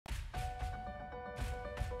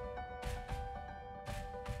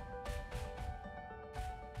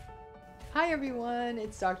Hi everyone,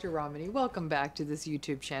 it's Dr. Ramani. Welcome back to this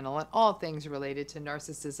YouTube channel and all things related to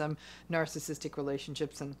narcissism, narcissistic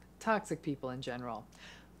relationships, and toxic people in general.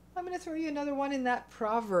 I'm going to throw you another one in that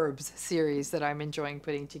Proverbs series that I'm enjoying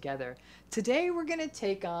putting together. Today we're going to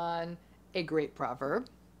take on a great proverb,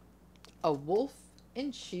 a wolf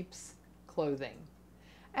in sheep's clothing.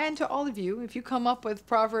 And to all of you, if you come up with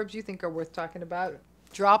proverbs you think are worth talking about,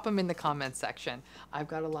 drop them in the comments section. I've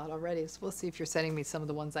got a lot already, so we'll see if you're sending me some of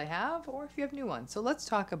the ones I have or if you have new ones. So let's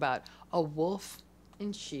talk about a wolf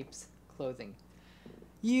in sheep's clothing.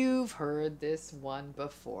 You've heard this one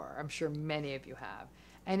before. I'm sure many of you have.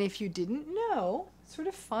 And if you didn't know, it's sort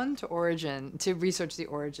of fun to research the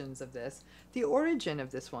origins of this. The origin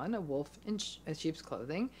of this one, a wolf in sheep's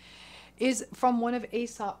clothing, is from one of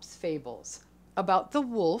Aesop's fables about the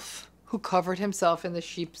wolf who covered himself in the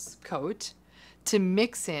sheep's coat to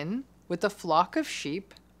mix in with a flock of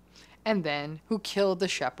sheep, and then who killed the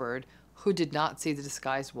shepherd who did not see the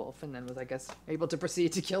disguised wolf and then was, I guess, able to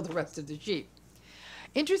proceed to kill the rest of the sheep.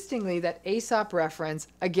 Interestingly, that Aesop reference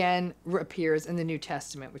again appears in the New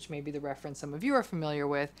Testament, which may be the reference some of you are familiar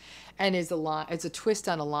with, and it's a twist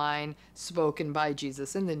on a line spoken by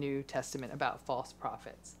Jesus in the New Testament about false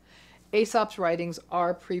prophets. Aesop's writings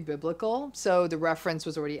are pre-biblical, so the reference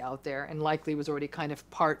was already out there and likely was already kind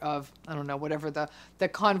of part of, I don't know, whatever the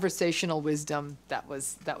conversational wisdom that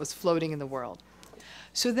was floating in the world.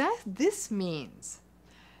 So this means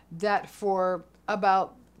that for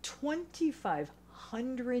about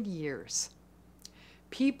 2,500 years,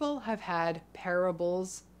 people have had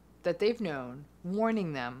parables that they've known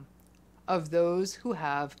warning them of those who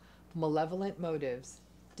have malevolent motives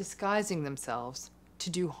disguising themselves to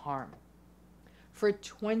do harm. For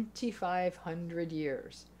 2,500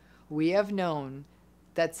 years, we have known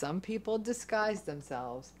that some people disguise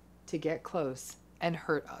themselves to get close and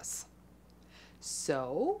hurt us.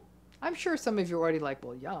 So, I'm sure some of you are already like,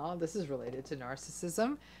 well, yeah, this is related to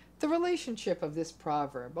narcissism. The relationship of this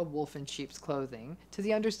proverb, a wolf in sheep's clothing, to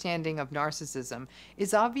the understanding of narcissism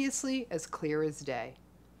is obviously as clear as day.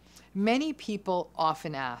 Many people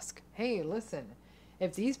often ask, hey, listen,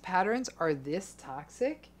 if these patterns are this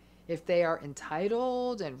toxic, if they are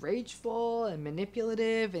entitled and rageful and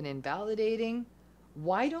manipulative and invalidating,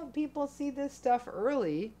 why don't people see this stuff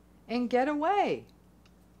early and get away?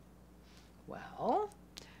 Well,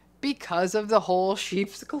 because of the whole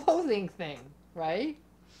sheep's clothing thing, right?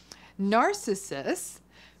 Narcissists,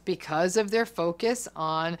 because of their focus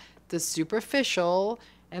on the superficial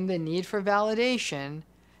and the need for validation,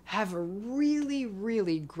 have a really,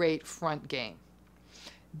 really great front game.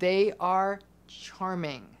 They are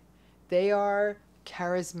charming. They are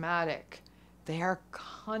charismatic. They are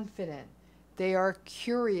confident. They are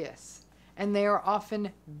curious. And they are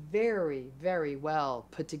often very, very well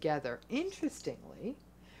put together. Interestingly,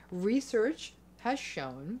 research has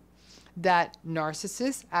shown that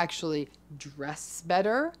narcissists actually dress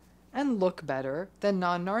better and look better than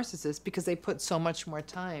non-narcissists because they put so much more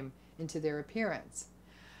time into their appearance.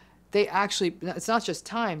 They actually, it's not just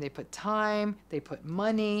time, they put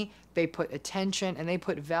money, they put attention, and they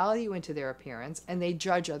put value into their appearance, and they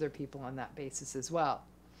judge other people on that basis as well.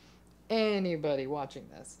 Anybody watching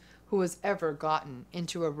this who has ever gotten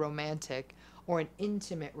into a romantic or an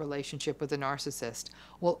intimate relationship with a narcissist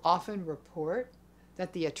will often report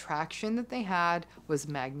that the attraction that they had was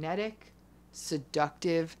magnetic,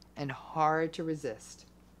 seductive, and hard to resist.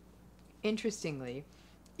 Interestingly,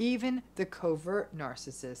 even the covert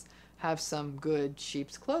narcissists have some good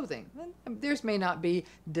sheep's clothing. Theirs may not be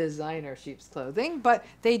designer sheep's clothing, but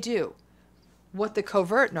they do. What the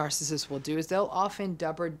covert narcissist will do is they'll often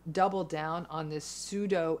double down on this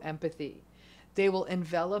pseudo-empathy. They will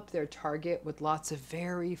envelop their target with lots of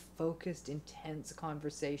very focused, intense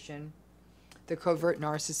conversation. The covert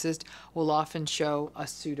narcissist will often show a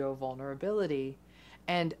pseudo-vulnerability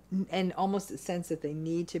and almost a sense that they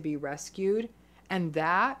need to be rescued. And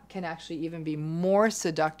that can actually even be more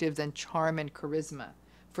seductive than charm and charisma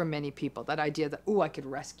for many people. That idea that, oh, I could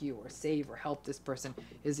rescue or save or help this person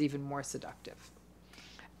is even more seductive.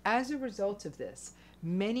 As a result of this,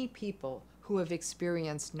 many people who have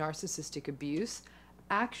experienced narcissistic abuse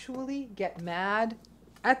actually get mad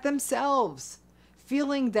at themselves,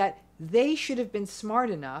 feeling that they should have been smart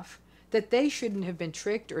enough, that they shouldn't have been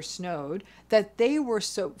tricked or snowed, that they were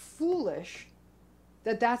so foolish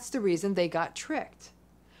that's the reason they got tricked.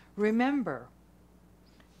 Remember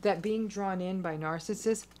that being drawn in by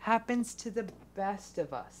narcissists happens to the best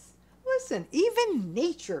of us. listen, even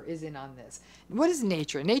nature is in on this. What is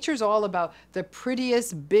nature? Nature is all about the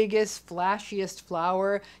prettiest, biggest, flashiest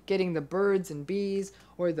flower getting the birds and bees,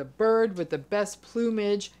 or the bird with the best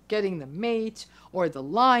plumage getting the mate, or the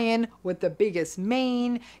lion with the biggest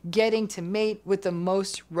mane getting to mate with the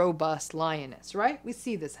most robust lioness, right? We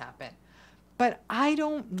see this happen. But I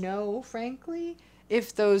don't know, frankly,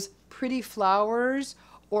 if those pretty flowers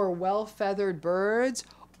or well-feathered birds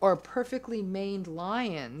or perfectly maned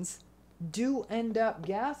lions do end up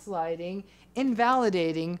gaslighting,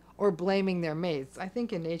 invalidating, or blaming their mates. I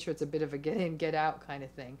think in nature it's a bit of a get in, get out kind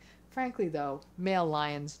of thing. Frankly, though, male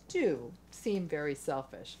lions do seem very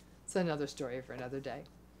selfish. It's another story for another day.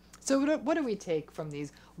 So what do we take from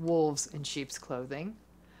these wolves in sheep's clothing?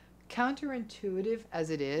 Counterintuitive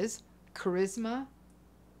as it is, charisma,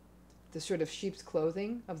 the sort of sheep's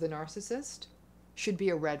clothing of the narcissist, should be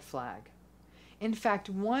a red flag. In fact,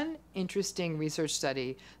 one interesting research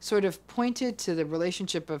study sort of pointed to the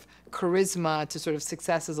relationship of charisma to sort of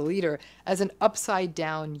success as a leader as an upside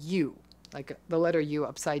down U, like the letter U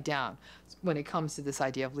upside down when it comes to this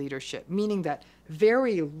idea of leadership, meaning that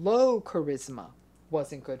very low charisma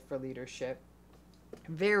wasn't good for leadership.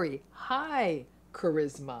 Very high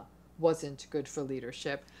charisma wasn't good for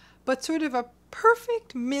leadership, but sort of a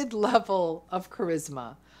perfect mid-level of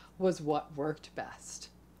charisma was what worked best.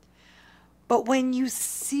 But when you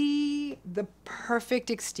see the perfect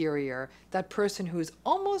exterior, that person who's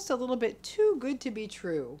almost a little bit too good to be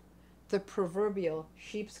true, the proverbial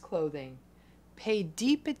sheep's clothing, pay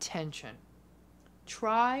deep attention.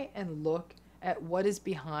 Try and look at what is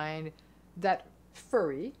behind that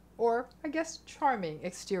furry, or I guess charming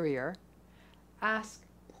exterior. Ask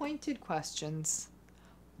pointed questions.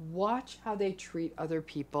 Watch how they treat other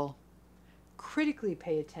people. Critically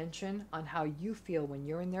pay attention on how you feel when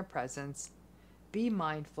you're in their presence. Be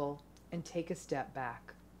mindful and take a step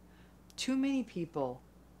back. Too many people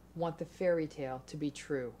want the fairy tale to be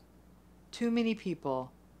true. Too many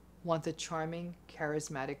people want the charming,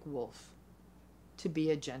 charismatic wolf to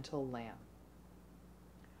be a gentle lamb.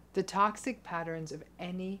 The toxic patterns of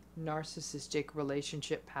any narcissistic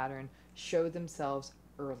relationship pattern show themselves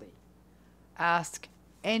early. Ask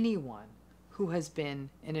anyone who has been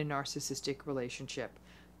in a narcissistic relationship.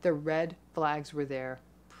 The red flags were there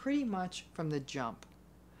pretty much from the jump.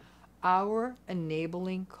 Our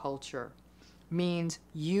enabling culture means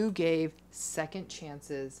you gave second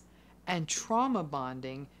chances, and trauma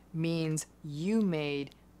bonding means you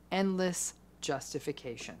made endless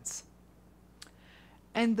justifications.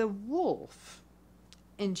 And the wolf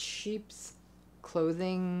in sheep's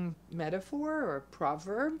clothing metaphor or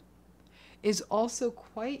proverb is also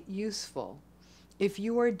quite useful if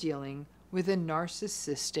you are dealing with a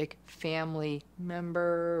narcissistic family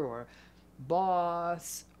member or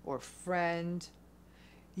boss or friend.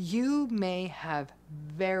 You may have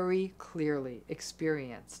very clearly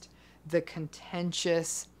experienced the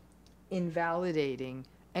contentious, invalidating,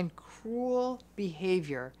 and cruel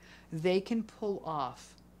behavior they can pull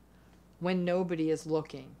off when nobody is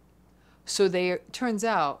looking. So it turns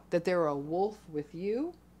out that they're a wolf with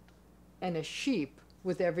you and a sheep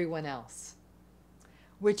with everyone else,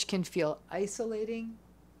 which can feel isolating,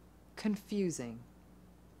 confusing,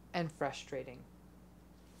 and frustrating.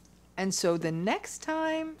 And so the next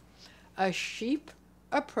time a sheep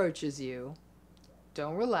approaches you,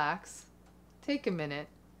 don't relax, take a minute,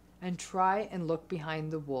 and try and look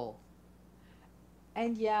behind the wool.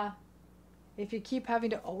 And yeah, if you keep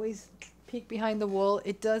having to always peek behind the wool,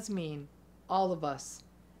 it does mean all of us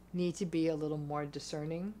need to be a little more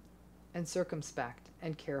discerning and circumspect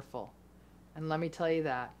and careful. And let me tell you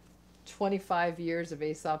that 25 years of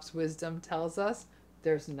Aesop's wisdom tells us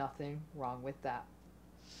there's nothing wrong with that.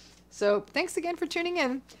 So thanks again for tuning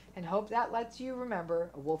in, and hope that lets you remember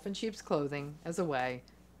a wolf in sheep's clothing as a way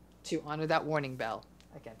to honor that warning bell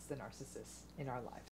against the narcissists in our lives.